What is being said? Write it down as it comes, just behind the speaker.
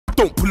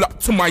Don't pull up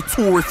to my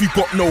tour if you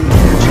got no.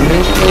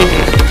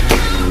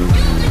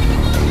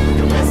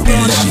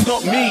 That's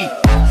not me.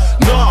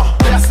 Nah,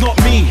 that's not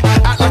me.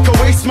 Act like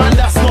a waste man,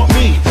 that's not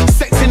me.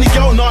 Sex in the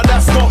girl, nah,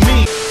 that's not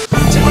me.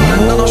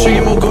 And I'll show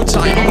you more good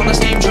time. I'm on a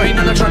steam train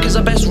and the track is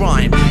the best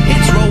rhyme.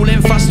 It's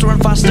rolling faster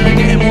and faster,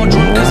 getting more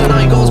drunk as the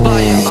night goes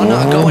by. I'm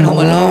not going home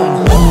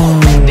alone.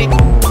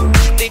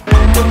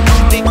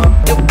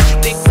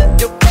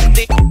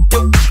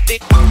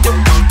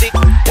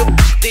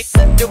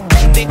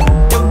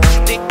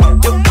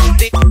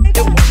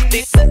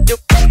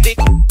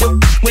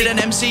 With an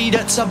MC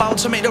that's about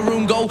to make the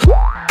room go.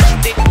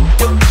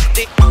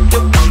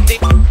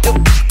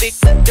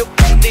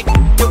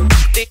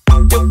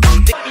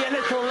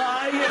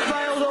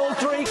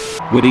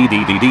 With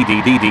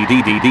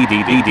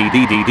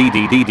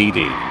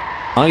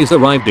Eyes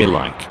arrived here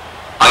like.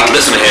 I'd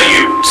listen here,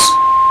 yous.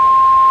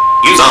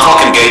 Yous are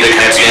fucking gay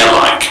dickheads, yeah,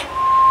 like.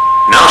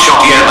 Now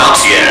shot yeah,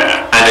 bounce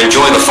yeah, and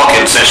enjoy the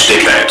fucking sesh,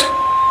 dickhead.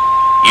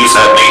 Yous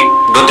heard me,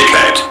 good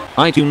dickhead.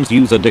 iTunes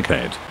user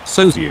dickhead,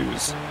 so's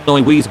yous.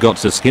 Oi, we's got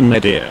to skin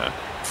that ear.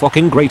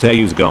 Fucking great air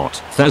you's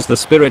got. That's the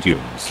spirit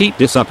yous. Keep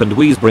this up and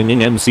we's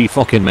bringing MC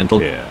fucking mental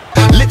here.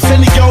 Lips in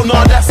the girl,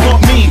 nah, that's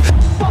not me.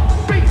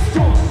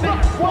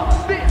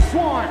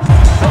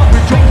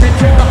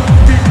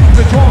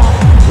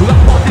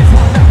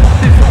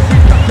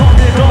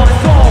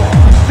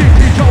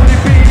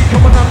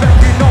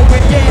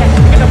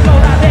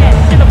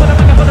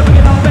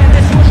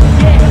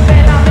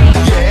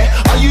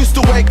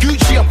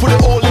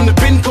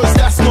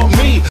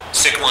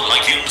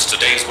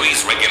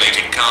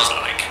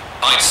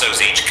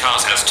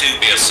 Cars has to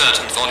be a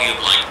certain volume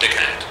like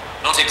dickhead,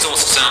 not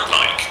exhaust sound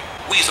like.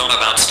 We's on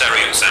about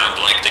stereo sound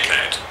like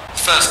dickhead.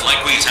 First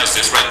like We's has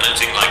this red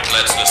noting like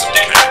let's listen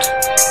dickhead.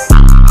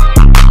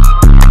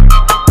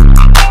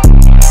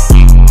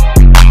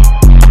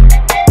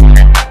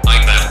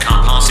 Like that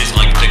car passes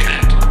like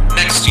dickhead.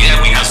 Next year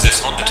we has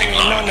this haunting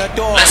like.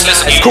 Let's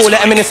listen. It's cool,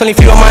 let it's only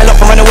 3 on my lot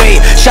for run away.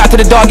 Shout to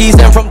the doggies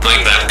then from.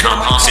 Like that car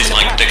passes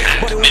like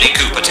dickhead. Mini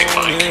Cooper tick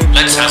like.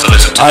 Let's have a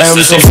listen to I am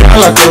so fly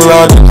like a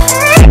rod.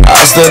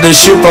 I said the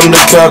ship on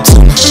the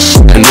captain.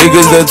 And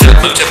niggas that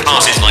motor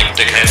passes like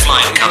dickhead,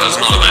 flying colors,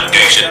 not a man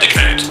gay shit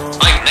dickhead.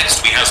 Like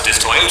next we has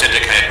this Toyota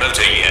dickhead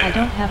motor, yeah. I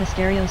don't have a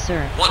stereo,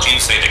 sir. What do you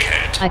say,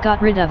 dickhead? I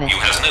got rid of it. You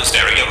has no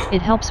stereo?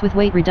 It helps with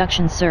weight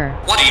reduction, sir.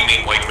 What do you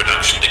mean weight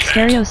reduction, dickhead?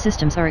 Stereo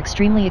systems are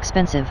extremely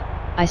expensive.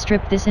 I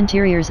stripped this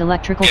interior's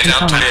electrical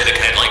components. Get out here,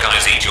 dickhead, like I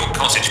eat your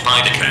cottage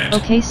pie, dickhead.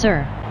 Okay,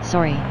 sir.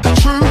 Sorry.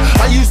 True,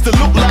 I used to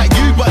look like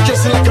you, but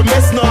dressing like a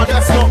mess, nah,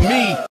 that's not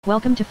me.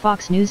 Welcome to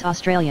Fox News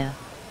Australia.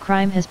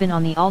 Crime has been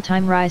on the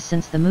all-time rise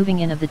since the moving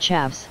in of the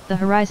Chavs. The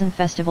Horizon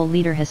Festival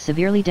leader has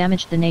severely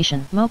damaged the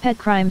nation. Moped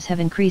crimes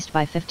have increased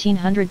by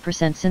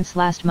 1,500% since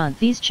last month.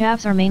 These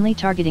Chavs are mainly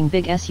targeting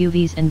big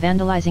SUVs and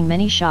vandalizing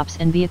many shops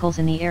and vehicles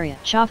in the area.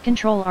 Chav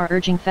Control are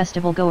urging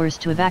festival goers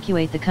to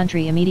evacuate the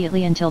country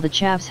immediately until the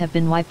Chavs have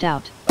been wiped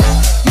out.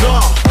 No,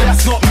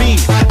 that's not me.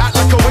 Act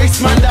like a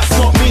waste man, that's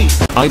not me.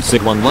 I'd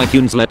sit one like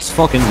yuns, let's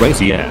fucking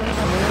race, yeah.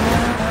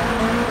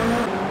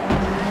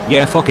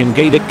 Yeah, fucking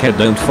gay dickhead,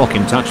 don't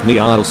fucking touch me,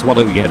 I'll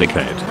swallow yeah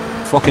dickhead.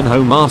 Fucking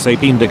homo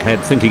sapien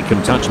dickhead think he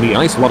can touch me,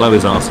 I swallow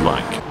his ass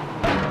like.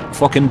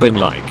 Fucking bin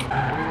like.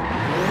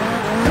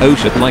 Oh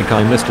shit, like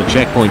I missed a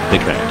checkpoint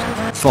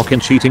dickhead.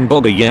 Fucking cheating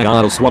bobby, yeah,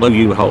 I'll swallow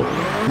you whole.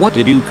 What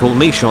did you call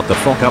me? Shut the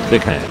fuck up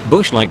dickhead.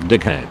 Bush like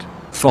dickhead.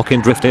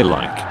 Fucking drifter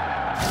like.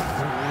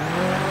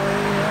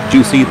 Do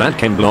you see that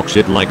can block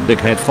shit like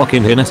dickhead,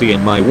 fucking Hennessy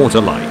in my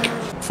water like.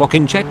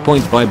 Fucking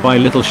checkpoint bye bye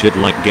little shit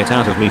like get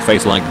out of me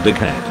face like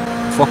dickhead.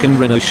 Fucking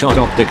Renault shut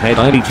up dickhead,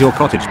 I'll eat your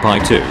cottage pie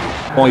too.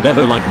 I'd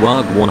ever like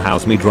wag one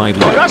house me drive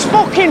like. That's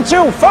fucking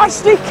too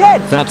fast,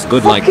 dickhead. That's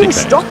good like fucking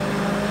dickhead. Stop.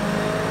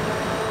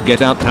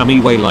 Get out Tammy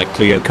way like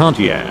Cleo can't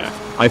yeah.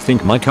 I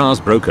think my car's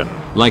broken.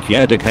 Like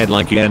yeah dickhead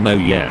like yeah no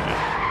yeah.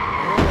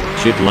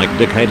 Shit like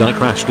dickhead I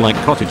crashed like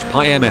cottage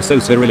pie MSO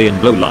cerulean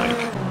blow like.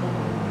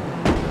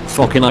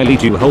 Fucking I'll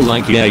eat you whole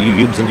like yeah you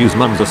yubs and use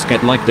mums a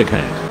sket like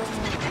dickhead.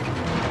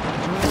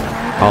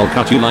 I'll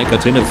cut you like a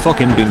tin of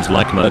fucking beans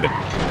like Mergen.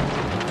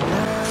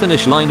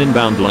 Finish line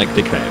inbound like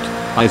dickhead.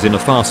 Eyes in a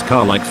fast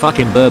car like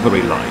fucking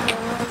Burberry like.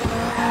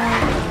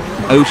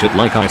 Oh shit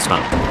like I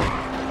stop.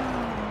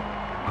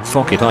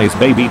 Fuck it eyes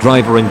baby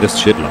drivering this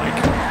shit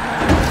like.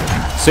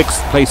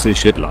 6th place is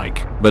shit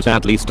like, but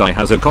at least I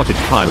has a cottage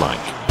pie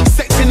like.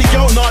 Sex in the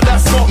girl, nah,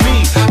 that's not me.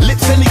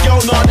 Lips in the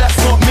girl, nah, that's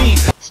not me.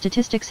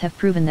 Statistics have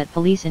proven that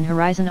police in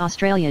Horizon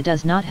Australia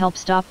does not help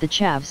stop the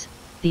Chavs.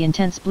 The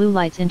intense blue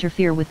lights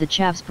interfere with the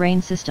Chavs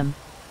brain system.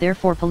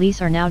 Therefore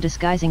police are now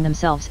disguising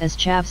themselves as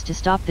Chavs to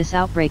stop this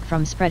outbreak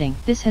from spreading.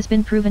 This has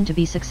been proven to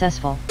be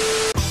successful.